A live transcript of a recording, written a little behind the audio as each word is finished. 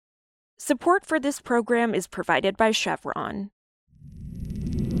Support for this program is provided by Chevron.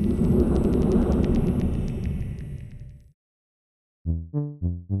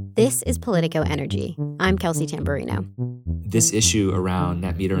 This is Politico Energy. I'm Kelsey Tamburino. This issue around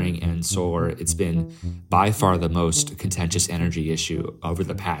net metering and solar, it's been by far the most contentious energy issue over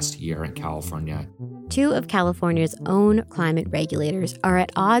the past year in California. Two of California's own climate regulators are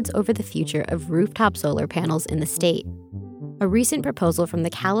at odds over the future of rooftop solar panels in the state. A recent proposal from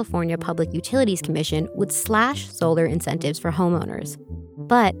the California Public Utilities Commission would slash solar incentives for homeowners.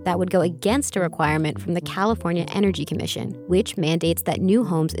 But that would go against a requirement from the California Energy Commission, which mandates that new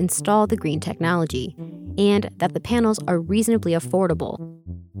homes install the green technology and that the panels are reasonably affordable.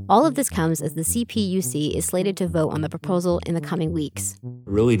 All of this comes as the CPUC is slated to vote on the proposal in the coming weeks. It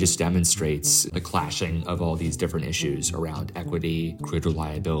really just demonstrates the clashing of all these different issues around equity, grid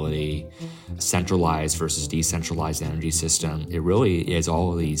reliability, centralized versus decentralized energy system. It really is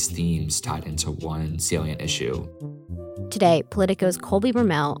all of these themes tied into one salient issue. Today, Politico's Colby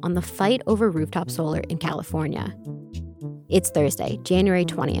Bermel on the fight over rooftop solar in California. It's Thursday, January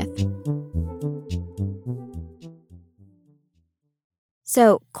 20th.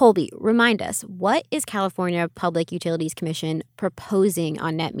 So, Colby, remind us, what is California Public Utilities Commission proposing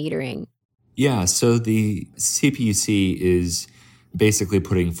on net metering? Yeah, so the CPUC is basically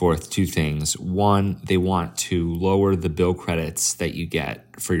putting forth two things. One, they want to lower the bill credits that you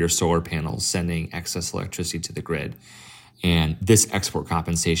get for your solar panels, sending excess electricity to the grid. And this export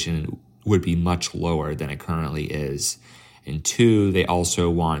compensation would be much lower than it currently is. And two, they also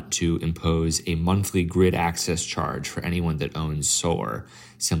want to impose a monthly grid access charge for anyone that owns solar,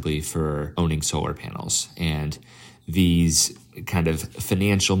 simply for owning solar panels. And these kind of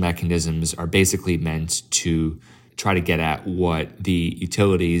financial mechanisms are basically meant to try to get at what the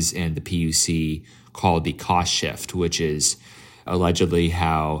utilities and the PUC call the cost shift, which is allegedly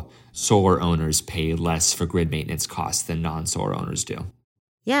how solar owners pay less for grid maintenance costs than non-solar owners do.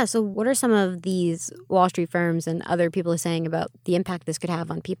 Yeah, so what are some of these Wall Street firms and other people saying about the impact this could have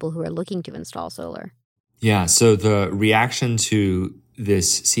on people who are looking to install solar? Yeah, so the reaction to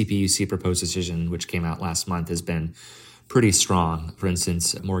this CPUC proposed decision, which came out last month, has been pretty strong. For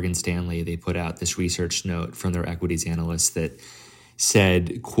instance, Morgan Stanley, they put out this research note from their equities analysts that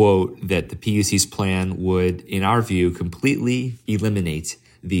said, quote, that the PUC's plan would, in our view, completely eliminate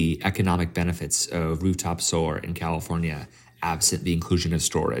the economic benefits of rooftop solar in California, absent the inclusion of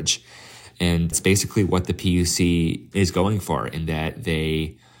storage. And it's basically what the PUC is going for, in that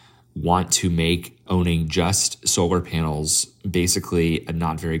they want to make owning just solar panels basically a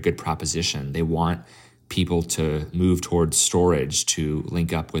not very good proposition. They want people to move towards storage to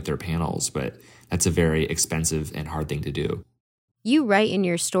link up with their panels, but that's a very expensive and hard thing to do. You write in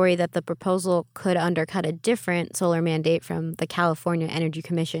your story that the proposal could undercut a different solar mandate from the California Energy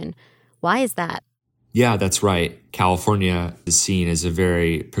Commission. Why is that? Yeah, that's right. California is seen as a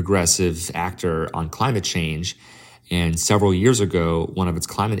very progressive actor on climate change. And several years ago, one of its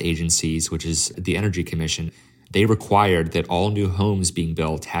climate agencies, which is the Energy Commission, they required that all new homes being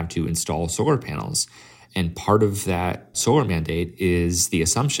built have to install solar panels. And part of that solar mandate is the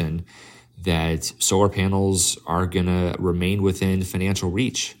assumption that solar panels are going to remain within financial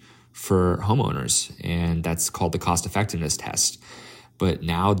reach for homeowners. And that's called the cost effectiveness test. But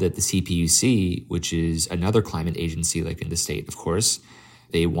now that the CPUC, which is another climate agency like in the state, of course,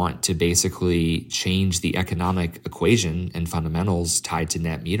 they want to basically change the economic equation and fundamentals tied to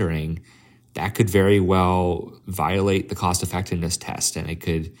net metering, that could very well violate the cost effectiveness test. And it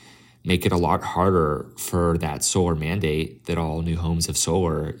could make it a lot harder for that solar mandate that all new homes have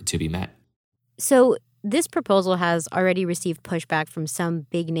solar to be met. So this proposal has already received pushback from some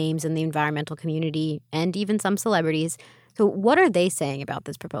big names in the environmental community and even some celebrities. So what are they saying about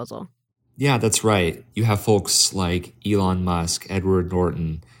this proposal? Yeah, that's right. You have folks like Elon Musk, Edward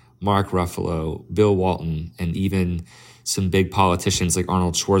Norton, Mark Ruffalo, Bill Walton, and even some big politicians like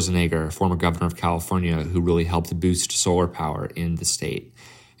Arnold Schwarzenegger, former governor of California, who really helped boost solar power in the state.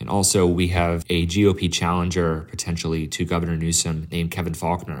 And also we have a GOP challenger potentially to Governor Newsom named Kevin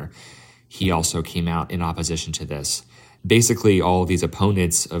Faulconer. He also came out in opposition to this. Basically, all of these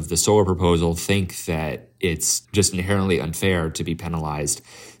opponents of the solar proposal think that it's just inherently unfair to be penalized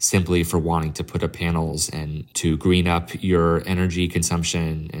simply for wanting to put up panels and to green up your energy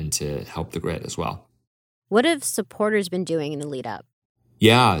consumption and to help the grid as well. What have supporters been doing in the lead up?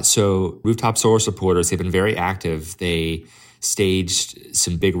 Yeah, so rooftop solar supporters have been very active. They staged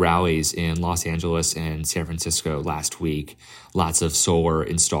some big rallies in Los Angeles and San Francisco last week. Lots of solar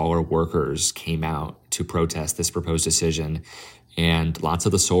installer workers came out to protest this proposed decision. And lots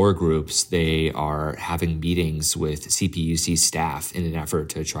of the solar groups, they are having meetings with CPUC staff in an effort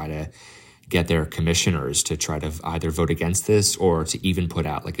to try to get their commissioners to try to either vote against this or to even put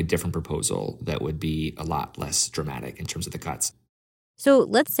out like a different proposal that would be a lot less dramatic in terms of the cuts. So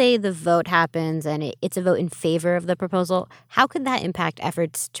let's say the vote happens and it's a vote in favor of the proposal. How could that impact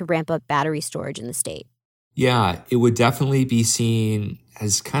efforts to ramp up battery storage in the state? Yeah, it would definitely be seen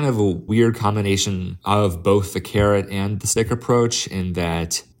as kind of a weird combination of both the carrot and the stick approach, in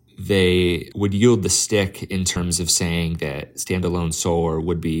that they would yield the stick in terms of saying that standalone solar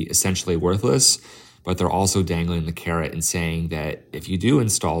would be essentially worthless, but they're also dangling the carrot and saying that if you do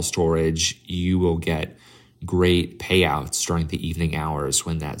install storage, you will get great payouts during the evening hours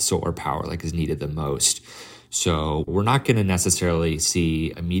when that solar power is needed the most. So we're not going to necessarily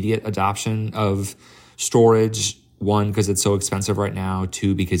see immediate adoption of storage. One, because it's so expensive right now.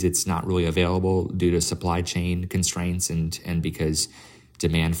 Two, because it's not really available due to supply chain constraints and because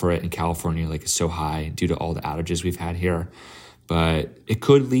demand for it in California is so high due to all the outages we've had here. But it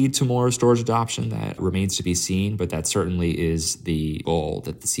could lead to more storage adoption. That remains to be seen, but that certainly is the goal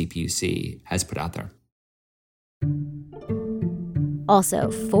that the CPUC has put out there. Also,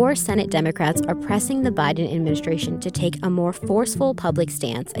 4 Senate Democrats are pressing the Biden administration to take a more forceful public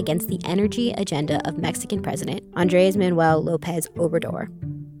stance against the energy agenda of Mexican President Andrés Manuel López Obrador.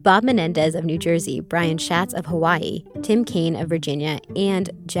 Bob Menendez of New Jersey, Brian Schatz of Hawaii, Tim Kaine of Virginia, and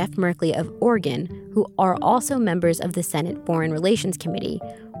Jeff Merkley of Oregon, who are also members of the Senate Foreign Relations Committee,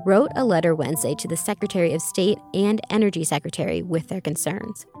 wrote a letter Wednesday to the Secretary of State and Energy Secretary with their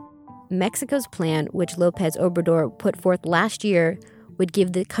concerns. Mexico's plan, which López Obrador put forth last year, would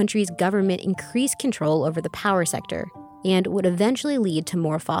give the country's government increased control over the power sector and would eventually lead to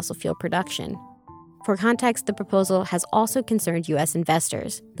more fossil fuel production. For context, the proposal has also concerned U.S.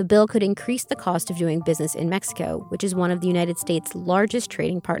 investors. The bill could increase the cost of doing business in Mexico, which is one of the United States' largest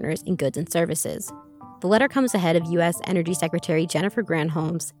trading partners in goods and services. The letter comes ahead of U.S. Energy Secretary Jennifer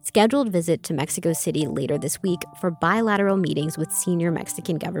Granholm's scheduled visit to Mexico City later this week for bilateral meetings with senior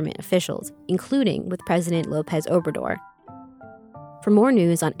Mexican government officials, including with President López Obrador. For more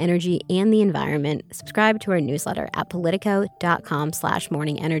news on energy and the environment, subscribe to our newsletter at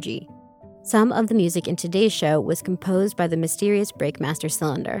politico.com/morningenergy. Some of the music in today's show was composed by the mysterious Breakmaster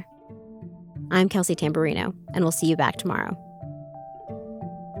Cylinder. I'm Kelsey Tamburino, and we'll see you back tomorrow.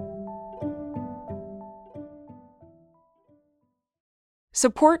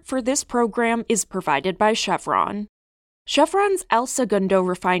 Support for this program is provided by Chevron. Chevron's El Segundo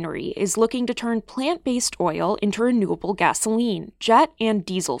refinery is looking to turn plant-based oil into renewable gasoline, jet, and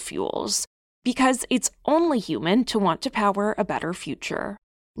diesel fuels, because it's only human to want to power a better future.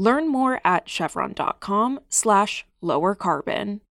 Learn more at chevron.com/lower carbon.